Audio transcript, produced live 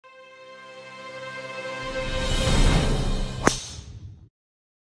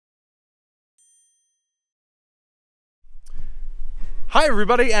Hi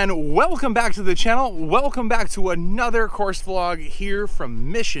everybody, and welcome back to the channel. Welcome back to another course vlog here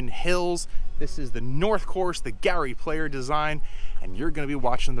from Mission Hills. This is the North course, the Gary Player design, and you're going to be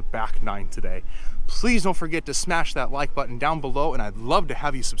watching the back nine today. Please don't forget to smash that like button down below, and I'd love to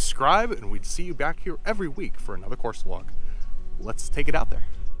have you subscribe, and we'd see you back here every week for another course vlog. Let's take it out there.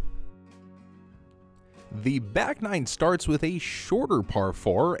 The back nine starts with a shorter par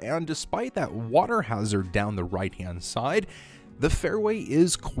 4, and despite that water hazard down the right hand side, the fairway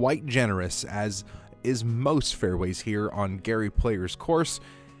is quite generous, as is most fairways here on Gary Player's course.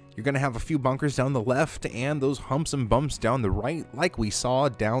 You're going to have a few bunkers down the left and those humps and bumps down the right, like we saw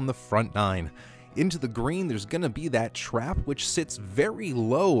down the front nine. Into the green, there's going to be that trap, which sits very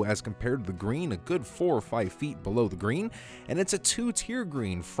low as compared to the green, a good 4 or 5 feet below the green, and it's a 2-tier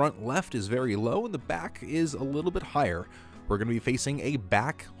green. Front left is very low and the back is a little bit higher. We're going to be facing a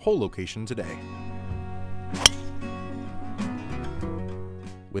back hole location today.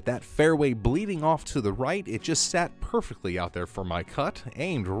 With that fairway bleeding off to the right, it just sat perfectly out there for my cut,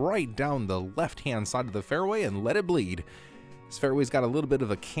 aimed right down the left-hand side of the fairway and let it bleed. This fairway's got a little bit of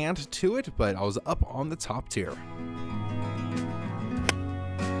a cant to it, but I was up on the top tier.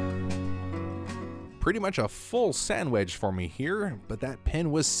 Pretty much a full sand wedge for me here, but that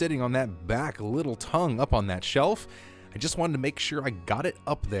pin was sitting on that back little tongue up on that shelf. I just wanted to make sure I got it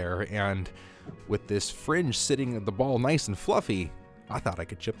up there, and with this fringe sitting at the ball nice and fluffy, I thought I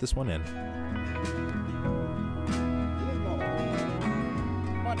could chip this one in. Come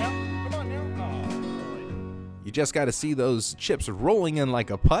on now. You just got to see those chips rolling in like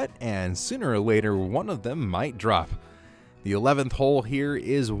a putt, and sooner or later one of them might drop. The 11th hole here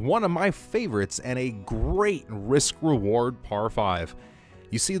is one of my favorites and a great risk-reward par 5.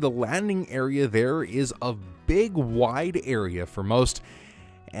 You see the landing area there is a big wide area for most,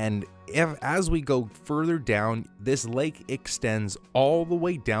 and as we go further down, this lake extends all the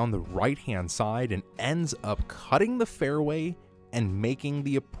way down the right-hand side and ends up cutting the fairway and making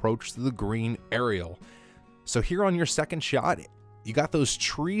the approach to the green aerial. So here on your second shot, you got those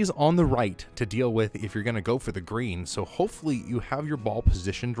trees on the right to deal with if you're going to go for the green. So hopefully you have your ball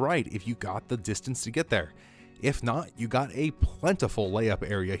positioned right if you got the distance to get there. If not, you got a plentiful layup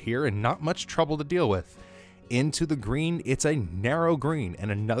area here and not much trouble to deal with. Into the green, it's a narrow green,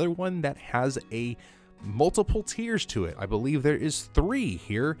 and another one that has a multiple tiers to it. I believe there is 3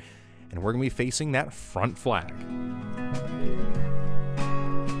 here, and we're going to be facing that front flag.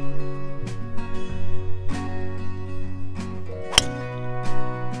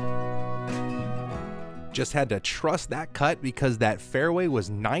 Just had to trust that cut because that fairway was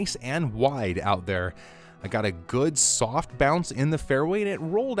nice and wide out there. I got a good soft bounce in the fairway and it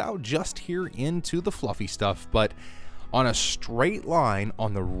rolled out just here into the fluffy stuff, but on a straight line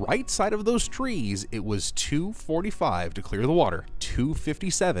on the right side of those trees, it was 245 to clear the water,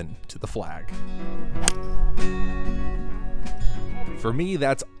 257 to the flag. For me,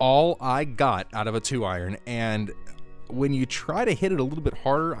 that's all I got out of a 2-iron, and when you try to hit it a little bit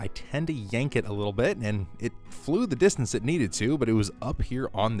harder, I tend to yank it a little bit, and it flew the distance it needed to, but it was up here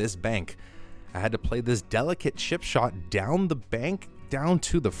on this bank. I had to play this delicate chip shot down the bank, down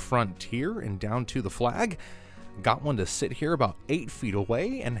to the front tier, and down to the flag. Got one to sit here about 8 feet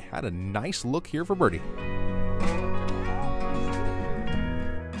away, and had a nice look here for birdie.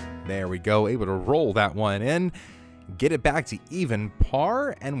 There we go, able to roll that one in, get it back to even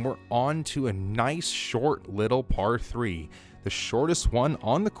par, and we're on to a nice short little par 3. The shortest one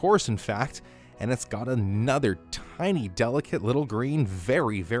on the course, in fact, and it's got another tiny, delicate little green,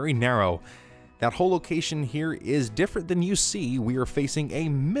 very, very narrow. That hole location here is different than you see. We are facing a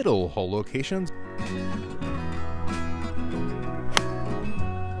middle hole location.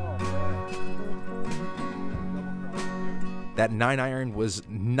 That 9-iron was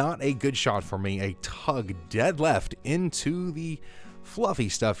not a good shot for me. A tug dead left into the fluffy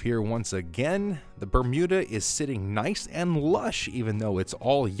stuff here once again. The Bermuda is sitting nice and lush, even though it's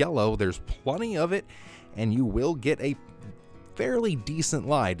all yellow. There's plenty of it, and you will get a fairly decent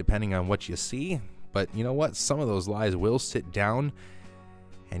lie depending on what you see, but you know what, some of those lies will sit down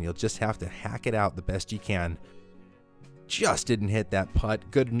and you'll just have to hack it out the best you can. Just didn't hit that putt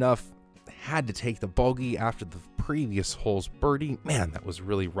good enough. Had to take the bogey after the previous hole's birdie. Man, that was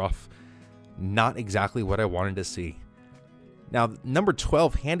really rough. Not exactly what I wanted to see. Now, number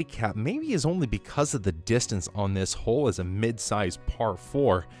 12 handicap maybe is only because of the distance on this hole as a mid-sized par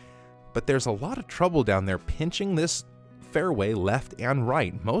 4, but there's a lot of trouble down there pinching this fairway left and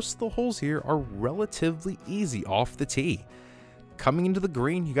right. Most of the holes here are relatively easy off the tee. Coming into the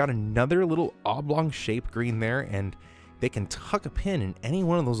green, you got another little oblong shaped green there, and they can tuck a pin in any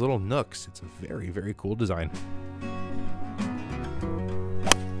one of those little nooks. It's a very, very cool design.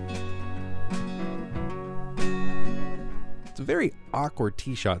 a very awkward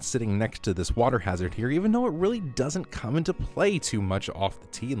tee shot sitting next to this water hazard here, even though it really doesn't come into play too much off the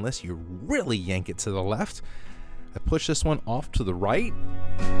tee unless you really yank it to the left. I pushed this one off to the right.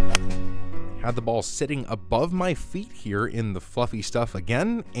 Had the ball sitting above my feet here in the fluffy stuff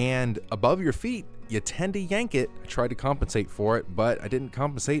again, and above your feet, you tend to yank it. I tried to compensate for it, but I didn't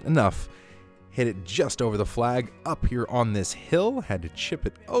compensate enough. Hit it just over the flag up here on this hill, had to chip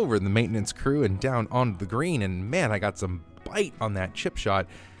it over the maintenance crew and down onto the green, and man, I got some bite on that chip shot.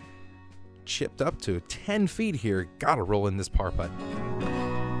 Chipped up to 10 feet here, gotta roll in this par putt.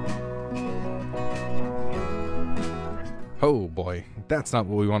 Oh boy, that's not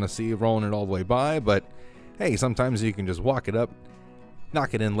what we want to see, rolling it all the way by, but hey, sometimes you can just walk it up,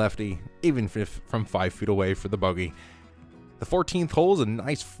 knock it in lefty, even if from 5 feet away for the bogey. The 14th hole is a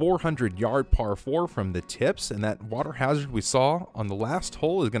nice 400-yard par 4 from the tips, and that water hazard we saw on the last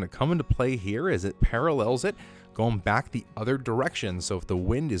hole is going to come into play here as it parallels it, going back the other direction. So if the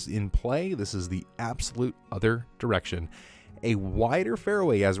wind is in play, this is the absolute other direction. A wider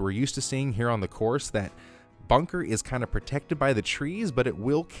fairway, as we're used to seeing here on the course. That bunker is kind of protected by the trees, but it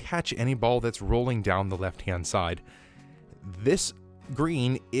will catch any ball that's rolling down the left-hand side. This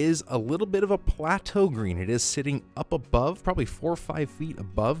green is a little bit of a plateau green. It is sitting up above, probably 4 or 5 feet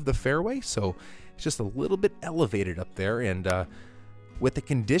above the fairway, so it's just a little bit elevated up there. And with the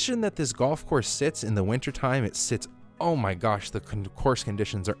condition that this golf course sits in the wintertime, it sits, oh my gosh, the course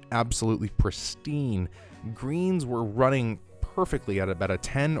conditions are absolutely pristine. Greens were running perfectly at about a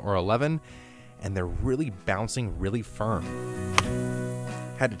 10 or 11, and they're really bouncing really firm.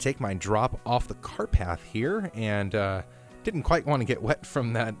 Had to take my drop off the cart path here, and didn't quite want to get wet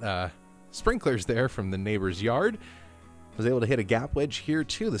from that sprinklers there from the neighbor's yard. Was able to hit a gap wedge here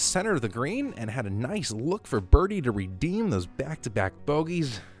to the center of the green, and had a nice look for birdie to redeem those back-to-back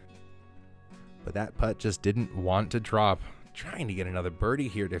bogeys. But that putt just didn't want to drop. Trying to get another birdie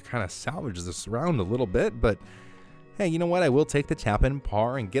here to kind of salvage this round a little bit, but hey, you know what? I will take the tap-in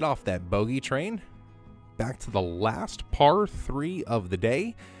par and get off that bogey train. Back to the last par 3 of the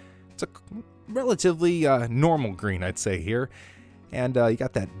day. It's a relatively normal green, I'd say, here. And you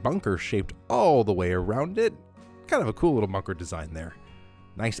got that bunker shaped all the way around it. Kind of a cool little bunker design there.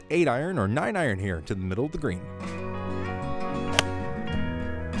 Nice 8-iron or 9-iron here to the middle of the green.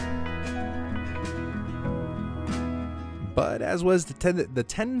 But as was the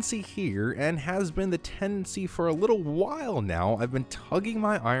tendency here, and has been the tendency for a little while now, I've been tugging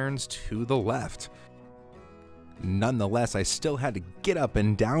my irons to the left. Nonetheless, I still had to get up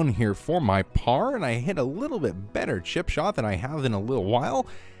and down here for my par, and I hit a little bit better chip shot than I have in a little while.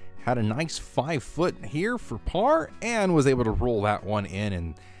 Had a nice 5 foot here for par, and was able to roll that one in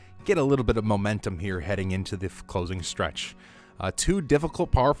and get a little bit of momentum here heading into the closing stretch. 2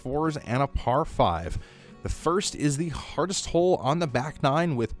 difficult par 4s and a par 5. The first is the hardest hole on the back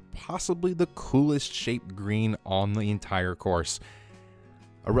 9 with possibly the coolest shaped green on the entire course.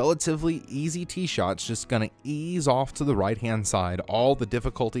 A relatively easy tee shot's just going to ease off to the right-hand side. All the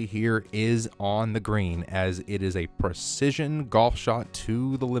difficulty here is on the green, as it is a precision golf shot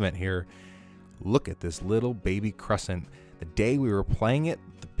to the limit here. Look at this little baby crescent. The day we were playing it,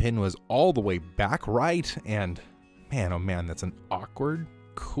 the pin was all the way back right, and man, oh man, that's an awkward,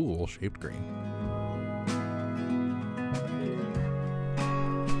 cool shaped green.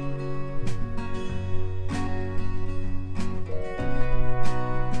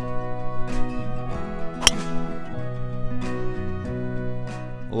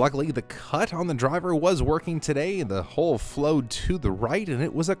 Luckily, the cut on the driver was working today. The hole flowed to the right, and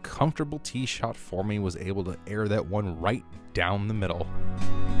it was a comfortable tee shot for me. Was able to air that one right down the middle.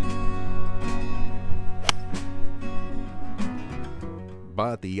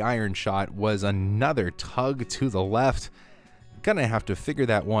 But the iron shot was another tug to the left. Gonna have to figure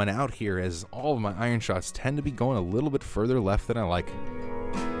that one out here, as all of my iron shots tend to be going a little bit further left than I like.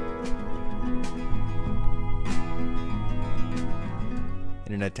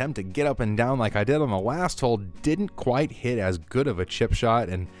 In an attempt to get up and down like I did on the last hole, didn't quite hit as good of a chip shot,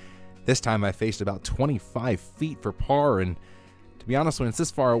 and this time I faced about 25 feet for par, and to be honest, when it's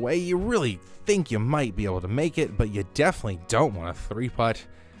this far away, you really think you might be able to make it, but you definitely don't want a 3-putt.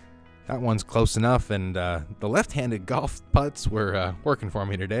 That one's close enough, and the left-handed golf putts were working for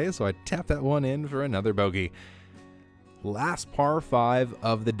me today, so I tapped that one in for another bogey. Last par 5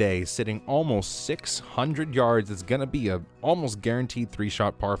 of the day, sitting almost 600 yards. It's going to be a almost guaranteed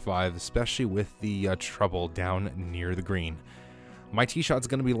 3-shot par 5, especially with the trouble down near the green. My tee shot's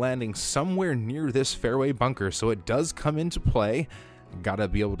going to be landing somewhere near this fairway bunker, so it does come into play. Got to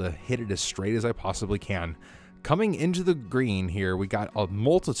be able to hit it as straight as I possibly can. Coming into the green here, we got a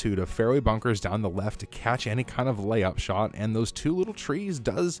multitude of fairway bunkers down the left to catch any kind of layup shot, and those two little trees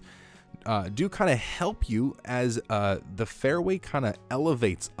do kind of help you as the fairway kind of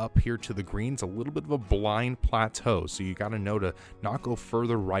elevates up here to the green. It's a little bit of a blind plateau, so you got to know to not go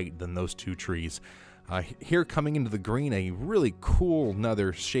further right than those two trees. Here coming into the green, a really cool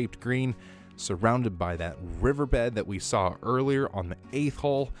another shaped green surrounded by that riverbed that we saw earlier on the 8th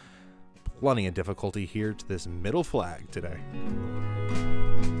hole. Plenty of difficulty here to this middle flag today.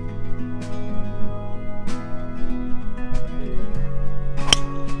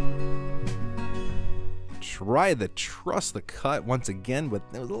 Try to trust the cut once again, but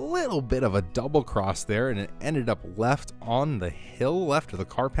there was a little bit of a double cross there, and it ended up left on the hill, left of the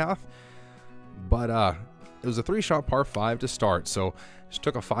car path. But it was a 3-shot par 5 to start, so just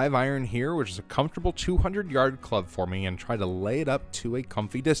took a 5-iron here, which is a comfortable 200-yard club for me, and tried to lay it up to a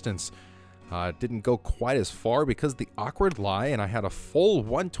comfy distance. Didn't go quite as far because of the awkward lie, and I had a full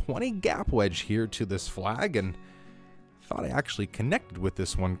 120 gap wedge here to this flag, and thought I actually connected with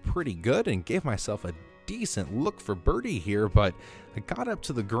this one pretty good and gave myself a decent look for birdie here, but I got up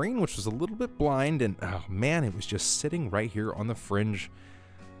to the green, which was a little bit blind, and oh man, it was just sitting right here on the fringe.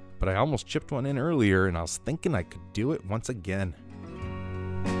 But I almost chipped one in earlier, and I was thinking I could do it once again.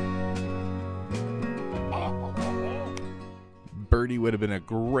 Birdie would have been a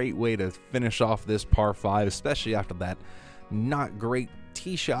great way to finish off this par 5, especially after that not great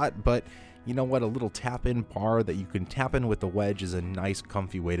tee shot, but you know what, a little tap in par that you can tap in with the wedge is a nice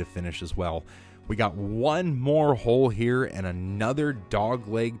comfy way to finish as well. We got one more hole here and another dog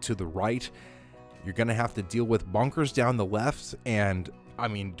leg to the right. You're gonna have to deal with bunkers down the left, and I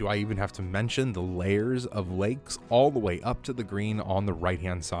mean, do I even have to mention the layers of lakes all the way up to the green on the right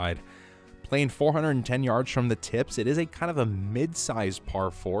hand side? Playing 410 yards from the tips, it is a kind of a mid-sized par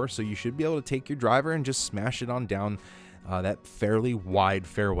 4, so you should be able to take your driver and just smash it on down that fairly wide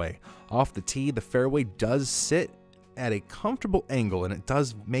fairway. Off the tee, the fairway does sit at a comfortable angle, and it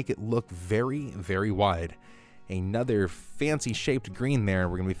does make it look very, very wide. Another fancy shaped green there.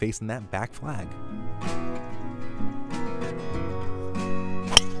 We're going to be facing that back flag.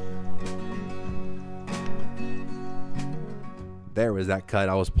 There was that cut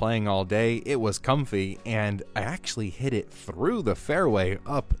I was playing all day. It was comfy, and I actually hit it through the fairway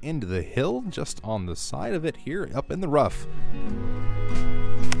up into the hill, just on the side of it here, up in the rough.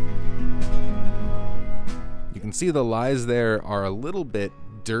 You can see the lies there are a little bit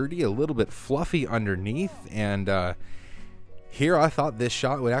dirty, a little bit fluffy underneath, and here I thought this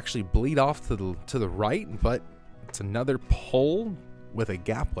shot would actually bleed off to the right, but it's another pull with a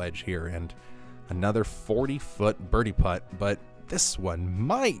gap wedge here, and another 40-foot birdie putt, but this one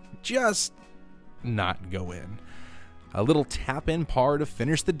might just not go in. A little tap-in par to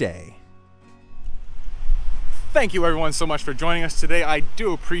finish the day. Thank you everyone so much for joining us today. I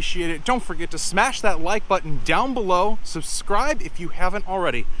do appreciate it. Don't forget to smash that like button down below. Subscribe if you haven't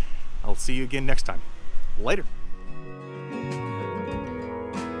already. I'll see you again next time. Later.